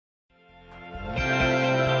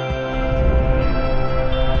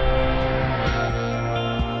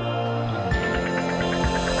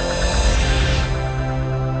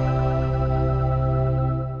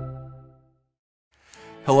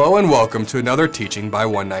Hello and welcome to another teaching by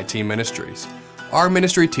 119 Ministries. Our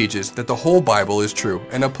ministry teaches that the whole Bible is true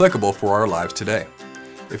and applicable for our lives today.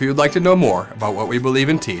 If you would like to know more about what we believe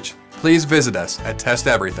and teach, please visit us at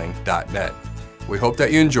testeverything.net. We hope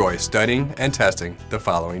that you enjoy studying and testing the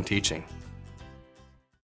following teaching.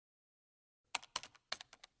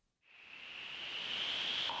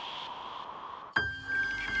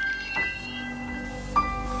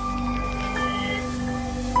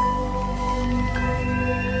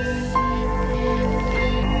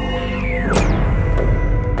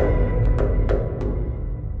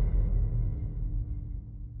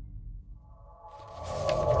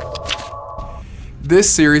 This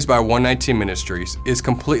series by 119 Ministries is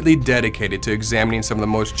completely dedicated to examining some of the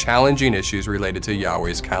most challenging issues related to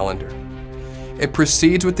Yahweh's calendar. It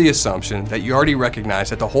proceeds with the assumption that you already recognize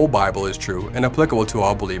that the whole Bible is true and applicable to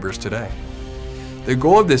all believers today. The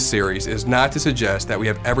goal of this series is not to suggest that we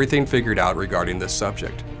have everything figured out regarding this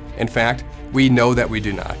subject. In fact, we know that we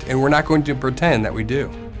do not, and we're not going to pretend that we do.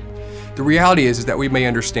 The reality is that we may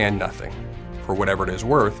understand nothing. For whatever it is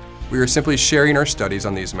worth, we are simply sharing our studies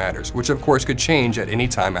on these matters, which of course could change at any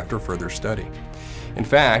time after further study. In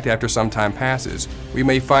fact, after some time passes, we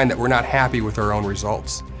may find that we're not happy with our own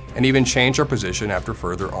results, and even change our position after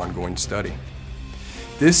further ongoing study.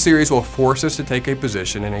 This series will force us to take a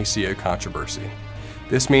position in a sea of controversy.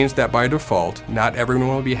 This means that by default, not everyone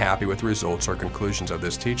will be happy with the results or conclusions of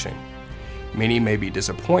this teaching. Many may be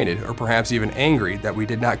disappointed or perhaps even angry that we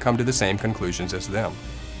did not come to the same conclusions as them.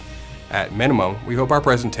 At minimum, we hope our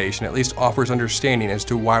presentation at least offers understanding as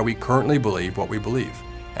to why we currently believe what we believe.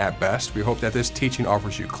 At best, we hope that this teaching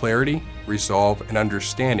offers you clarity, resolve, and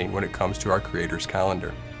understanding when it comes to our Creator's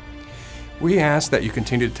calendar. We ask that you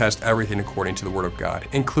continue to test everything according to the Word of God,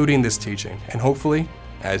 including this teaching, and hopefully,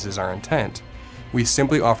 as is our intent, we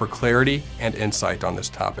simply offer clarity and insight on this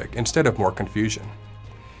topic instead of more confusion.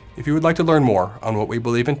 If you would like to learn more on what we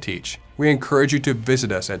believe and teach, we encourage you to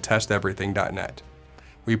visit us at testeverything.net.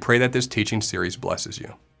 We pray that this teaching series blesses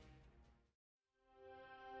you.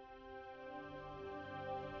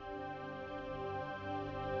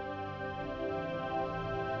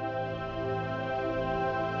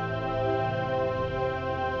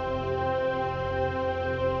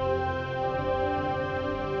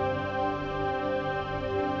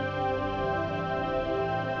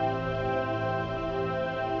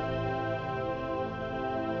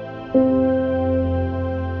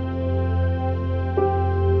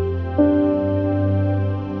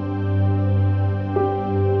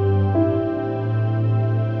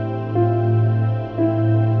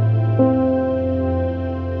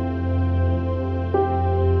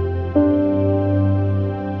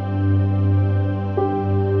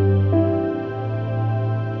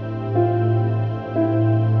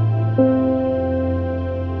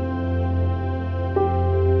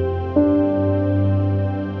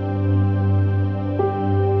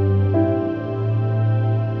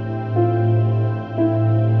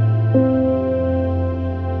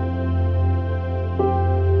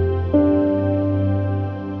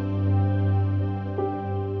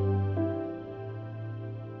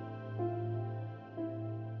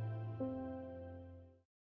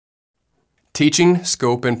 Teaching,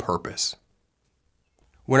 scope, and purpose.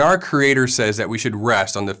 When our Creator says that we should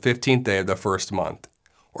rest on the 15th day of the first month,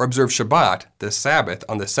 or observe Shabbat, the Sabbath,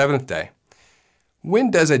 on the 7th day,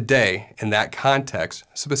 when does a day in that context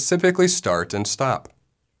specifically start and stop?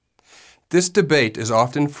 This debate is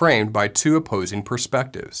often framed by two opposing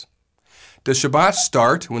perspectives. Does Shabbat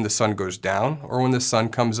start when the sun goes down or when the sun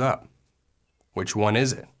comes up? Which one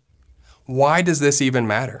is it? Why does this even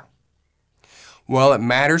matter? Well, it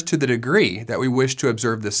matters to the degree that we wish to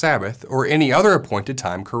observe the Sabbath or any other appointed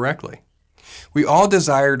time correctly. We all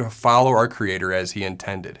desire to follow our Creator as He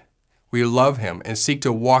intended. We love Him and seek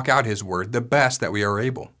to walk out His Word the best that we are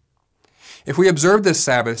able. If we observe the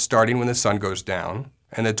Sabbath starting when the sun goes down,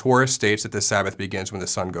 and the Torah states that the Sabbath begins when the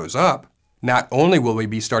sun goes up, not only will we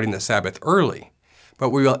be starting the Sabbath early, but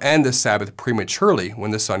we will end the Sabbath prematurely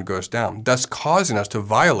when the sun goes down, thus causing us to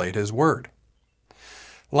violate His Word.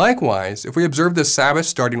 Likewise, if we observe the Sabbath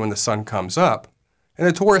starting when the sun comes up, and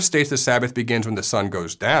the Torah states the Sabbath begins when the sun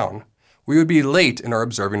goes down, we would be late in our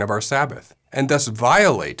observing of our Sabbath, and thus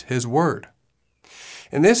violate His Word.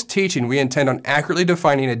 In this teaching, we intend on accurately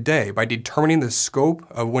defining a day by determining the scope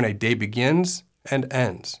of when a day begins and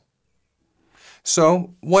ends.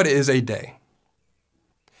 So, what is a day?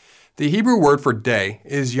 The Hebrew word for day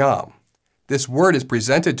is yom. This word is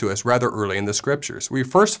presented to us rather early in the Scriptures. We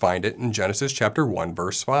first find it in Genesis chapter 1,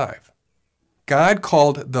 verse 5. God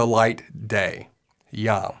called the light day,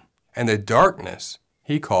 yom, and the darkness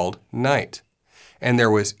He called night. And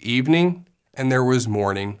there was evening and there was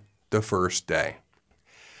morning the first day.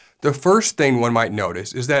 The first thing one might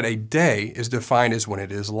notice is that a day is defined as when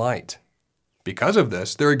it is light. Because of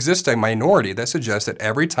this, there exists a minority that suggests that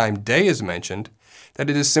every time day is mentioned, that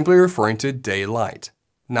it is simply referring to daylight,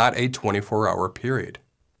 not a 24-hour period.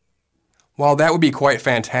 While that would be quite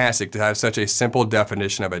fantastic to have such a simple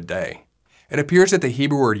definition of a day, it appears that the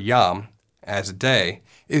Hebrew word yom, as day,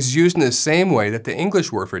 is used in the same way that the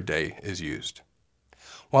English word for day is used.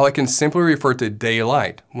 While it can simply refer to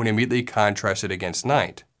daylight when immediately contrasted against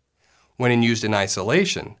night, when used in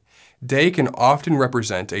isolation, day can often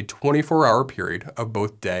represent a 24-hour period of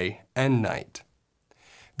both day and night.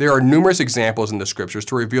 There are numerous examples in the scriptures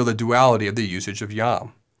to reveal the duality of the usage of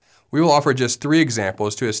yom. We will offer just 3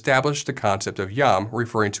 examples to establish the concept of yom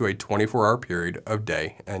referring to a 24-hour period of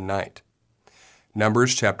day and night.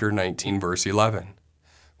 Numbers chapter 19, verse 11.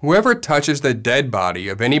 Whoever touches the dead body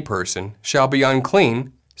of any person shall be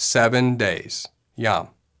unclean 7 days. Yom.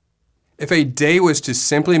 If a day was to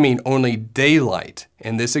simply mean only daylight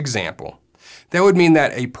in this example, that would mean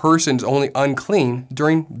that a person's only unclean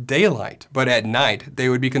during daylight, but at night they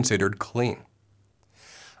would be considered clean.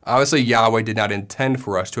 Obviously, Yahweh did not intend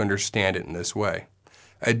for us to understand it in this way.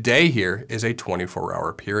 A day here is a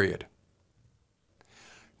 24-hour period.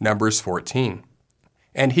 Numbers 14.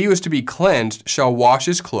 And he who is to be cleansed shall wash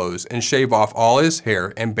his clothes and shave off all his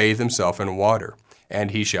hair and bathe himself in water,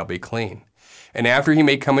 and he shall be clean. And after he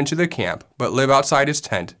may come into the camp, but live outside his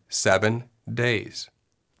tent 7 days.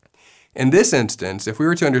 In this instance, if we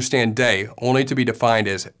were to understand day only to be defined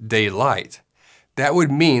as daylight, that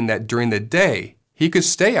would mean that during the day, he could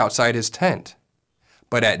stay outside his tent.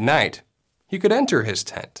 But at night, he could enter his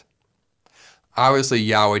tent. Obviously,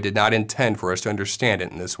 Yahweh did not intend for us to understand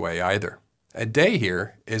it in this way either. A day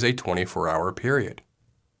here is a 24-hour period.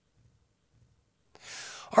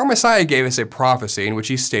 Our Messiah gave us a prophecy in which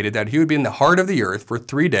he stated that he would be in the heart of the earth for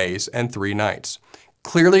 3 days and 3 nights,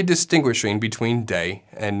 clearly distinguishing between day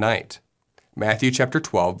and night. Matthew chapter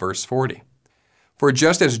 12, verse 40. For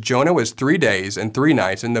just as Jonah was 3 days and 3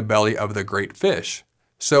 nights in the belly of the great fish,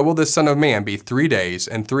 so will the Son of Man be 3 days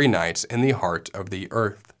and 3 nights in the heart of the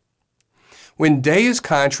earth. When day is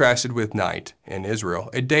contrasted with night in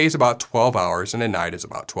Israel, a day is about 12 hours and a night is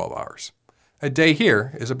about 12 hours. A day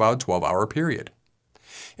here is about a 12-hour period.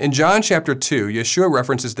 In John chapter 2, Yeshua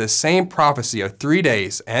references the same prophecy of 3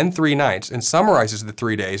 days and 3 nights and summarizes the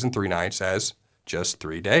 3 days and 3 nights as just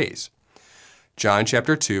 3 days. John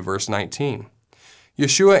chapter 2, verse 19.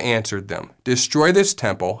 Yeshua answered them, "Destroy this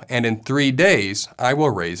temple, and in 3 days I will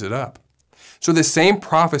raise it up." So the same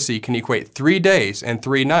prophecy can equate 3 days and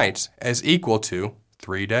 3 nights as equal to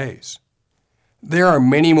 3 days. There are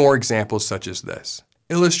many more examples such as this,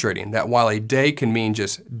 illustrating that while a day can mean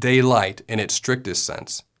just daylight in its strictest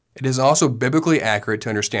sense, it is also biblically accurate to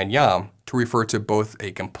understand yom to refer to both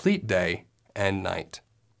a complete day and night.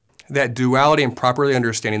 That duality in properly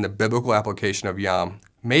understanding the biblical application of yom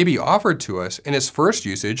may be offered to us in its first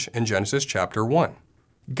usage in Genesis chapter 1.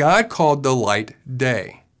 God called the light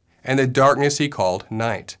day, and the darkness he called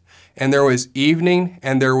night. And there was evening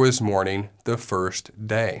and there was morning the first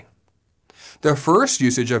day. The first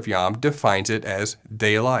usage of yom defines it as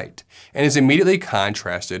daylight and is immediately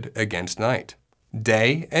contrasted against night.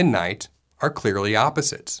 Day and night are clearly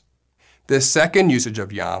opposites. The second usage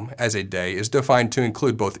of yom as a day is defined to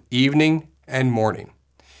include both evening and morning.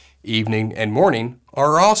 Evening and morning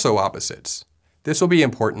are also opposites. This will be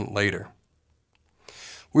important later.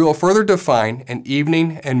 We will further define an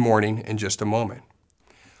evening and morning in just a moment.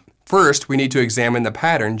 First, we need to examine the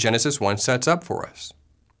pattern Genesis 1 sets up for us.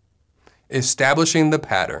 Establishing the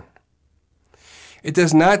pattern. It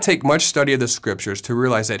does not take much study of the scriptures to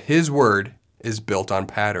realize that His Word is built on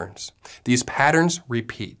patterns. These patterns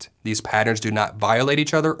repeat. These patterns do not violate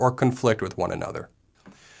each other or conflict with one another.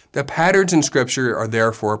 The patterns in Scripture are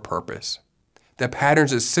there for a purpose. The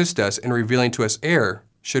patterns assist us in revealing to us error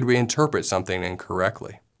should we interpret something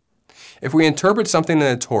incorrectly. If we interpret something in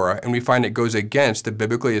the Torah and we find it goes against the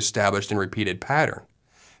biblically established and repeated pattern,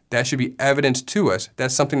 that should be evidence to us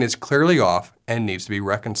that something is clearly off and needs to be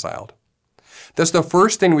reconciled. Thus, the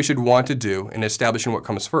first thing we should want to do in establishing what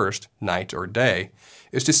comes first, night or day,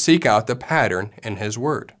 is to seek out the pattern in His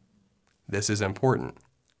Word. This is important.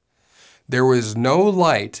 There was no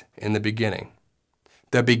light in the beginning.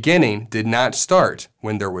 The beginning did not start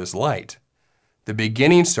when there was light. The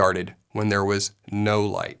beginning started when there was no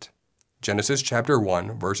light. Genesis chapter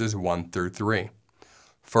 1, verses 1 through 3.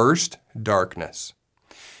 First, darkness.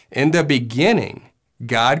 In the beginning,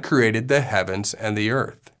 God created the heavens and the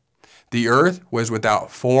earth. The earth was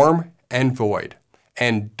without form and void,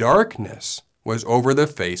 and darkness was over the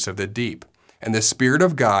face of the deep. and the Spirit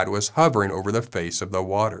of God was hovering over the face of the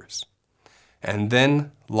waters. And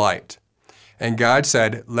then light. And God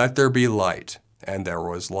said, "Let there be light," and there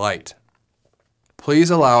was light.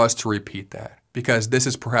 Please allow us to repeat that, because this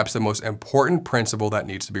is perhaps the most important principle that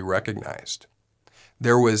needs to be recognized.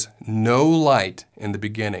 There was no light in the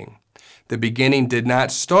beginning. The beginning did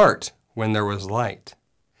not start when there was light.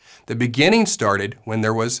 The beginning started when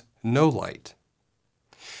there was no light.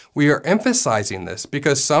 We are emphasizing this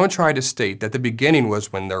because some try to state that the beginning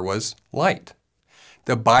was when there was light.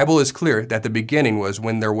 The Bible is clear that the beginning was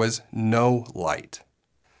when there was no light.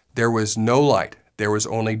 There was no light. There was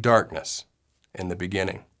only darkness in the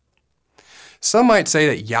beginning. Some might say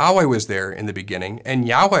that Yahweh was there in the beginning, and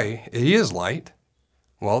Yahweh, He is light.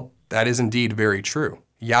 Well, that is indeed very true.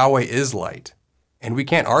 Yahweh is light, and we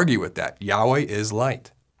can't argue with that. Yahweh is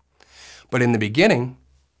light. But in the beginning,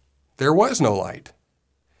 there was no light.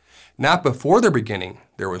 Not before the beginning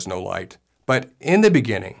there was no light, but in the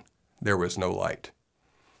beginning there was no light.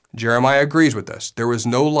 Jeremiah agrees with us. There was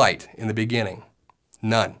no light in the beginning.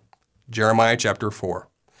 None. Jeremiah chapter 4.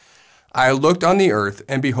 I looked on the earth,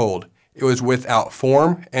 and behold, it was without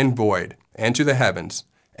form and void, and to the heavens,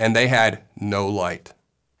 and they had no light.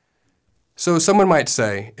 So someone might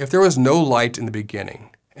say, if there was no light in the beginning,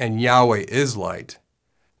 and Yahweh is light,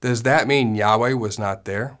 does that mean Yahweh was not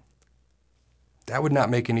there? That would not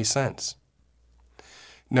make any sense.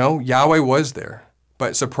 No, Yahweh was there.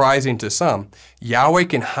 But surprising to some, Yahweh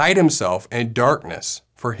can hide Himself in darkness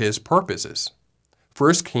for His purposes.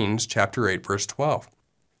 1 Kings chapter 8, verse 12.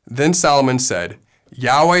 Then Solomon said,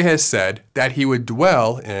 Yahweh has said that He would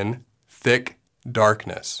dwell in thick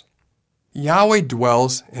darkness. Yahweh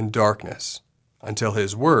dwells in darkness until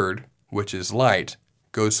His word, which is light,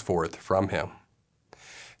 goes forth from Him.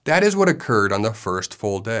 That is what occurred on the first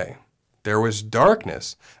full day. There was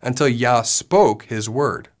darkness until Yah spoke His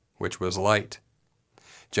word, which was light.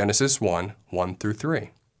 Genesis 1, 1 through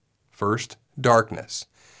 3. First, darkness.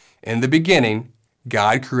 In the beginning,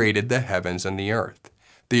 God created the heavens and the earth.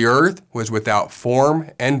 The earth was without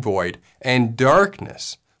form and void, and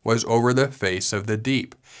darkness was over the face of the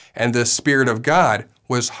deep, and the Spirit of God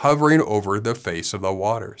was hovering over the face of the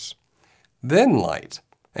waters. Then light.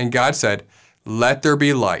 And God said, "Let there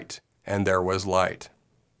be light," and there was light.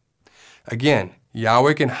 Again,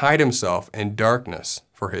 Yahweh can hide Himself in darkness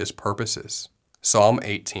for His purposes. Psalm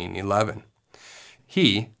 18:11.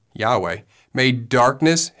 He, Yahweh, made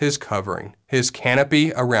darkness His covering, His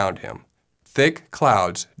canopy around Him, thick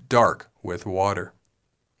clouds dark with water.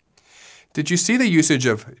 Did you see the usage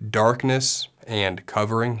of darkness and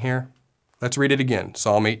covering here? Let's read it again,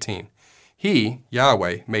 Psalm 18. He,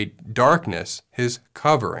 Yahweh, made darkness His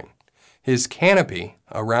covering, His canopy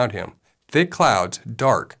around Him, thick clouds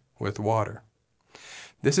dark with water.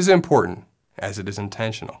 This is important as it is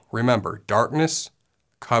intentional. Remember, darkness,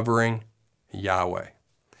 covering, Yahweh.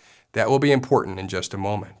 That will be important in just a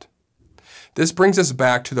moment. This brings us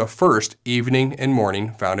back to the first evening and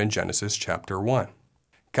morning found in Genesis chapter 1.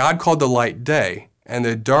 God called the light day, and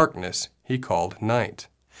the darkness He called night.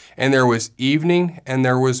 And there was evening and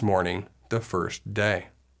there was morning the first day.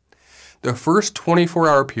 The first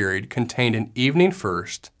 24-hour period contained an evening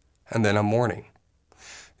first and then a morning.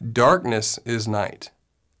 Darkness is night.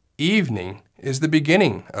 Evening is the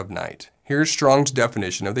beginning of night. Here's Strong's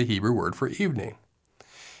definition of the Hebrew word for evening.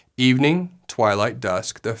 Evening, twilight,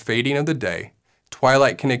 dusk, the fading of the day.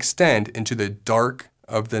 Twilight can extend into the dark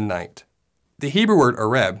of the night. The Hebrew word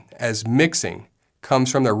areb, as mixing,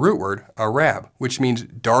 comes from the root word arab, which means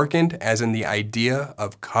darkened as in the idea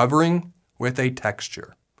of covering with a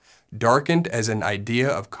texture. Darkened as an idea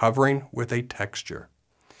of covering with a texture.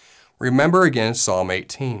 Remember again Psalm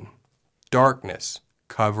 18. Darkness,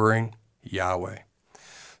 covering, Yahweh.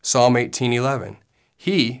 Psalm 18:11.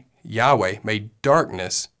 He, Yahweh, made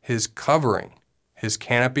darkness His covering, His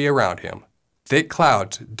canopy around Him, thick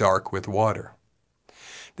clouds dark with water.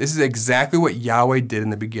 This is exactly what Yahweh did in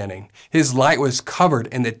the beginning. His light was covered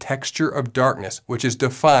in the texture of darkness, which is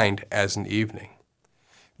defined as an evening.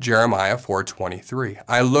 Jeremiah 4:23.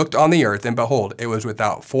 I looked on the earth, and behold, it was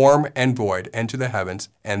without form and void, and to the heavens,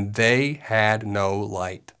 and they had no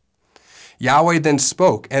light. Yahweh then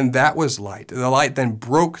spoke, and that was light. The light then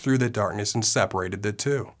broke through the darkness and separated the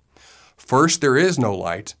two. First there is no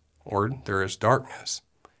light, or there is darkness,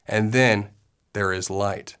 and then there is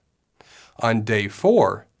light. On day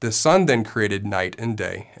 4, the sun then created night and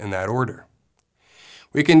day in that order.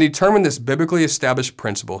 We can determine this biblically established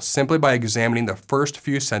principle simply by examining the first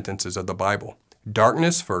few sentences of the Bible.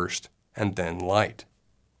 Darkness first, and then light.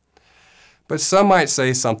 But some might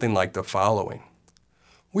say something like the following.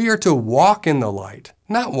 We are to walk in the light,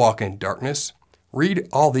 not walk in darkness. Read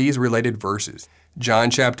all these related verses.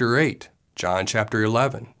 John chapter 8, John chapter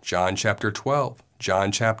 11, John chapter 12,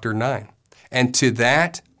 John chapter 9. And to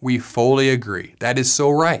that, we fully agree. That is so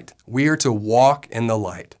right. We are to walk in the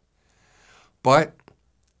light. But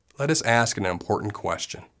let us ask an important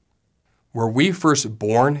question. Were we first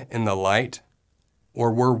born in the light,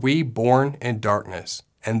 or were we born in darkness,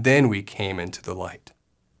 and then we came into the light?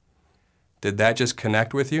 Did that just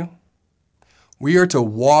connect with you? We are to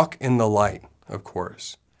walk in the light, of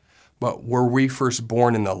course. But were we first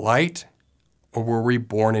born in the light, or were we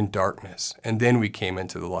born in darkness, and then we came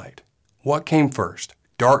into the light? What came first,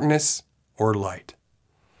 darkness or light?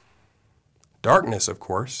 Darkness, of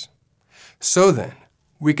course. So then,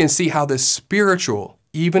 we can see how the spiritual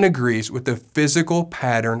even agrees with the physical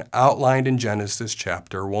pattern outlined in Genesis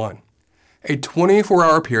chapter 1. A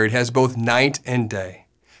 24-hour period has both night and day.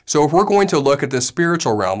 So if we're going to look at the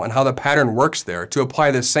spiritual realm and how the pattern works there to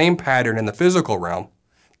apply the same pattern in the physical realm,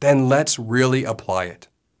 then let's really apply it.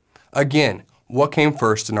 Again, what came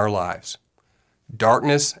first in our lives?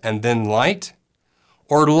 Darkness and then light,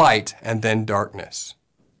 or light and then darkness?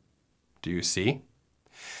 Do you see?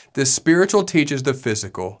 The spiritual teaches the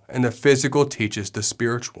physical, and the physical teaches the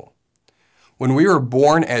spiritual. When we were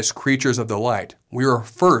born as creatures of the light, we were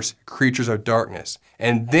first creatures of darkness,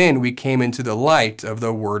 and then we came into the light of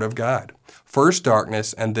the Word of God. First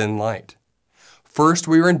darkness and then light. First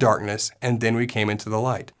we were in darkness, and then we came into the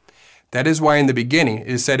light. That is why in the beginning it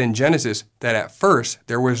is said in Genesis that at first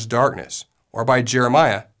there was darkness, or by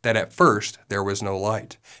Jeremiah that at first there was no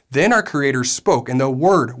light. Then our Creator spoke, and the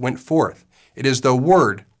Word went forth. It is the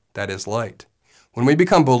Word that is light. When we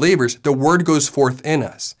become believers, the Word goes forth in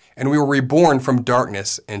us, and we were reborn from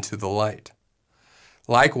darkness into the light.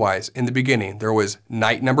 Likewise, in the beginning, there was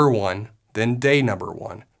night number 1, then day number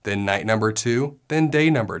 1, then night number 2, then day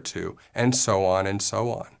number 2, and so on and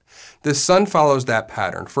so on. The sun follows that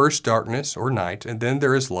pattern, first darkness or night, and then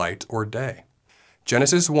there is light or day.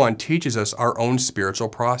 Genesis 1 teaches us our own spiritual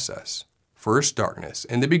process. First darkness.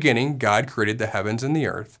 In the beginning, God created the heavens and the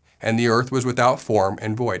earth was without form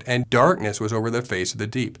and void, and darkness was over the face of the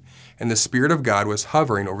deep, and the Spirit of God was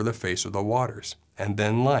hovering over the face of the waters. And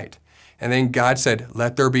then light. And then God said,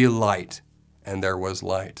 "Let there be light," and there was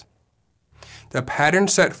light. The pattern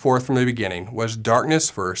set forth from the beginning was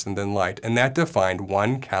darkness first and then light, and that defined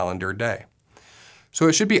one calendar day. So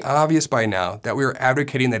it should be obvious by now that we are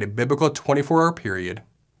advocating that a biblical 24-hour period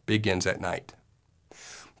begins at night.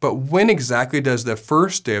 But when exactly does the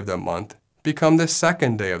first day of the month become the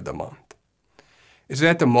second day of the month? Is it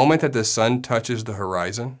at the moment that the sun touches the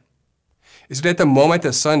horizon? Is it at the moment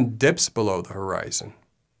the sun dips below the horizon?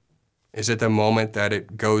 Is it the moment that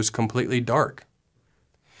it goes completely dark?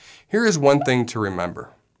 Here is one thing to remember.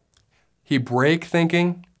 Hebraic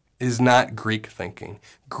thinking is not Greek thinking.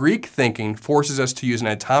 Greek thinking forces us to use an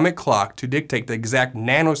atomic clock to dictate the exact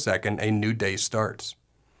nanosecond a new day starts.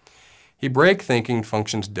 Hebraic thinking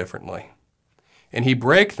functions differently. In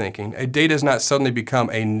Hebraic thinking, a day does not suddenly become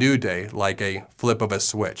a new day like a flip of a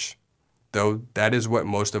switch, though that is what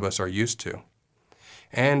most of us are used to.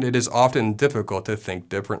 And it is often difficult to think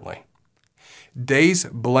differently. Days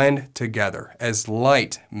blend together as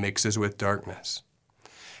light mixes with darkness.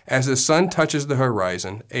 As the sun touches the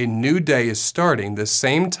horizon, a new day is starting the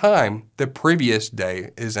same time the previous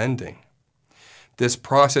day is ending. This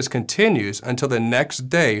process continues until the next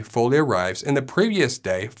day fully arrives and the previous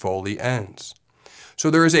day fully ends. So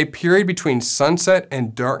there is a period between sunset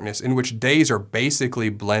and darkness in which days are basically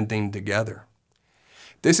blending together.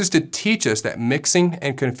 This is to teach us that mixing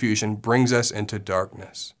and confusion brings us into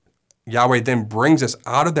darkness. Yahweh then brings us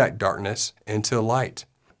out of that darkness into light.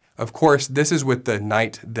 Of course, this is with the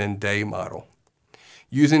night then day model.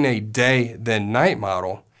 Using a day then night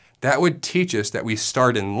model, that would teach us that we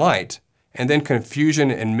start in light, and then confusion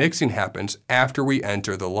and mixing happens after we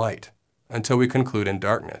enter the light, until we conclude in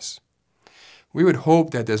darkness. We would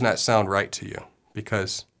hope that does not sound right to you,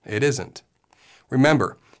 because it isn't.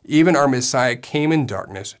 Remember, even our Messiah came in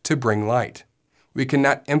darkness to bring light. We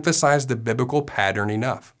cannot emphasize the biblical pattern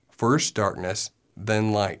enough. First darkness,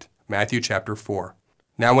 then light. Matthew chapter 4.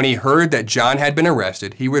 Now when he heard that John had been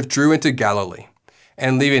arrested, he withdrew into Galilee.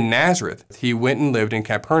 And leaving Nazareth, he went and lived in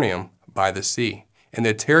Capernaum by the sea, in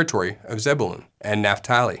the territory of Zebulun and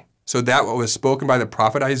Naphtali, so that what was spoken by the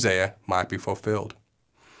prophet Isaiah might be fulfilled.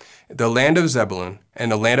 The land of Zebulun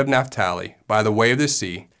and the land of Naphtali, by the way of the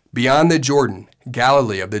sea, beyond the Jordan,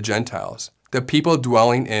 Galilee of the Gentiles, the people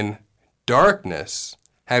dwelling in darkness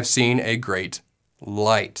have seen a great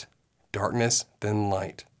light. Darkness, then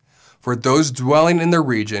light. For those dwelling in the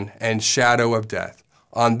region and shadow of death,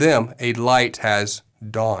 on them a light has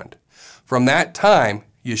dawned. From that time,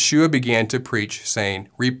 Yeshua began to preach, saying,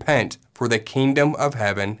 "Repent, for the kingdom of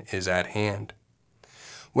heaven is at hand."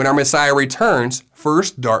 When our Messiah returns,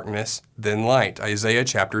 first darkness, then light. Isaiah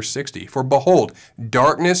chapter 60. For behold,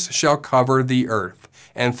 darkness shall cover the earth,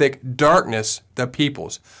 and thick darkness the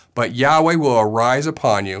peoples. But Yahweh will arise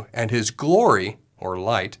upon you, and his glory, or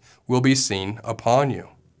light, will be seen upon you.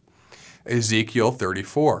 Ezekiel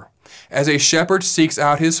 34. As a shepherd seeks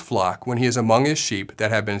out his flock when he is among his sheep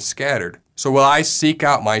that have been scattered, so will I seek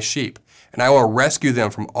out my sheep, and I will rescue them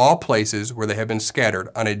from all places where they have been scattered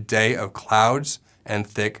on a day of clouds and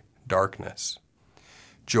thick darkness.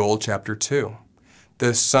 Joel chapter 2.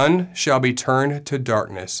 The sun shall be turned to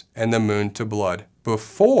darkness and the moon to blood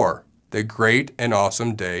before the great and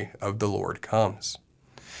awesome day of the Lord comes.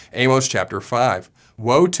 Amos chapter 5.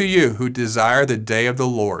 Woe to you who desire the day of the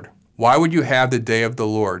Lord. Why would you have the day of the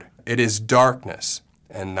Lord? It is darkness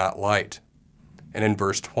and not light. And in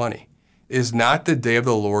verse 20, is not the day of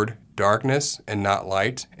the Lord darkness and not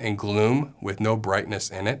light, and gloom with no brightness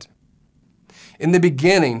in it? In the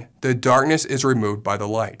beginning, the darkness is removed by the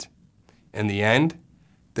light. In the end,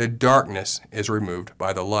 the darkness is removed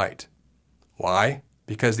by the light. Why?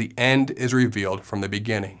 Because the end is revealed from the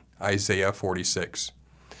beginning. Isaiah 46.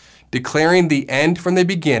 Declaring the end from the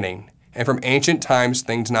beginning, and from ancient times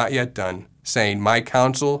things not yet done, saying, My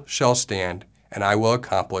counsel shall stand, and I will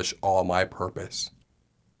accomplish all my purpose.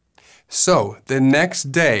 So, the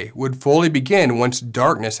next day would fully begin once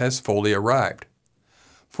darkness has fully arrived.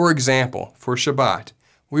 For example, for Shabbat,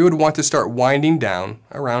 we would want to start winding down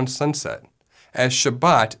around sunset, as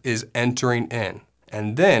Shabbat is entering in,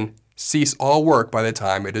 and then cease all work by the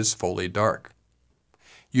time it is fully dark.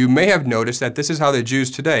 You may have noticed that this is how the Jews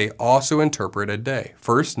today also interpret a day,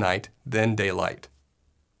 first night, then daylight.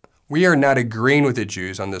 We are not agreeing with the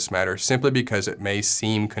Jews on this matter simply because it may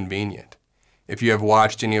seem convenient. If you have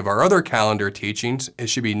watched any of our other calendar teachings, it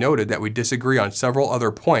should be noted that we disagree on several other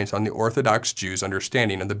points on the Orthodox Jews'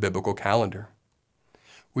 understanding of the biblical calendar.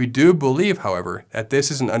 We do believe, however, that this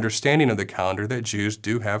is an understanding of the calendar that Jews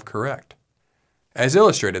do have correct. As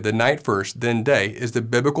illustrated, the night first, then day is the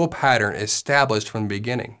biblical pattern established from the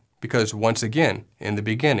beginning, because once again, in the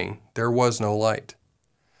beginning, there was no light.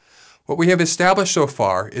 What we have established so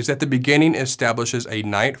far is that the beginning establishes a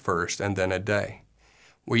night first and then a day.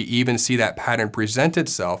 We even see that pattern present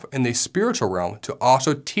itself in the spiritual realm to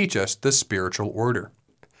also teach us the spiritual order.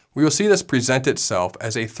 We will see this present itself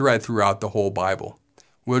as a thread throughout the whole Bible,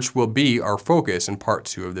 which will be our focus in part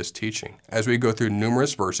 2 of this teaching, as we go through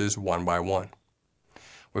numerous verses one by one.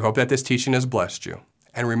 We hope that this teaching has blessed you,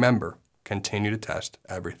 and remember, continue to test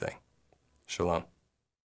everything. Shalom.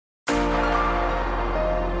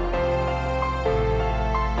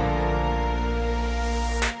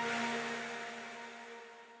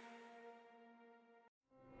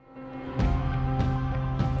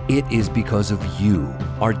 It is because of you,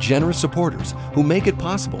 our generous supporters, who make it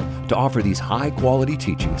possible to offer these high-quality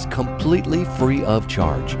teachings completely free of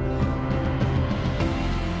charge.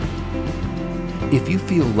 If you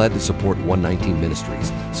feel led to support 119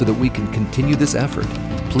 Ministries so that we can continue this effort,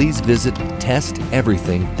 please visit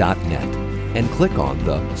testeverything.net and click on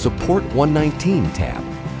the Support 119 tab.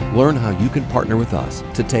 Learn how you can partner with us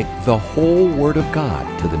to take the whole Word of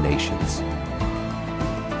God to the nations.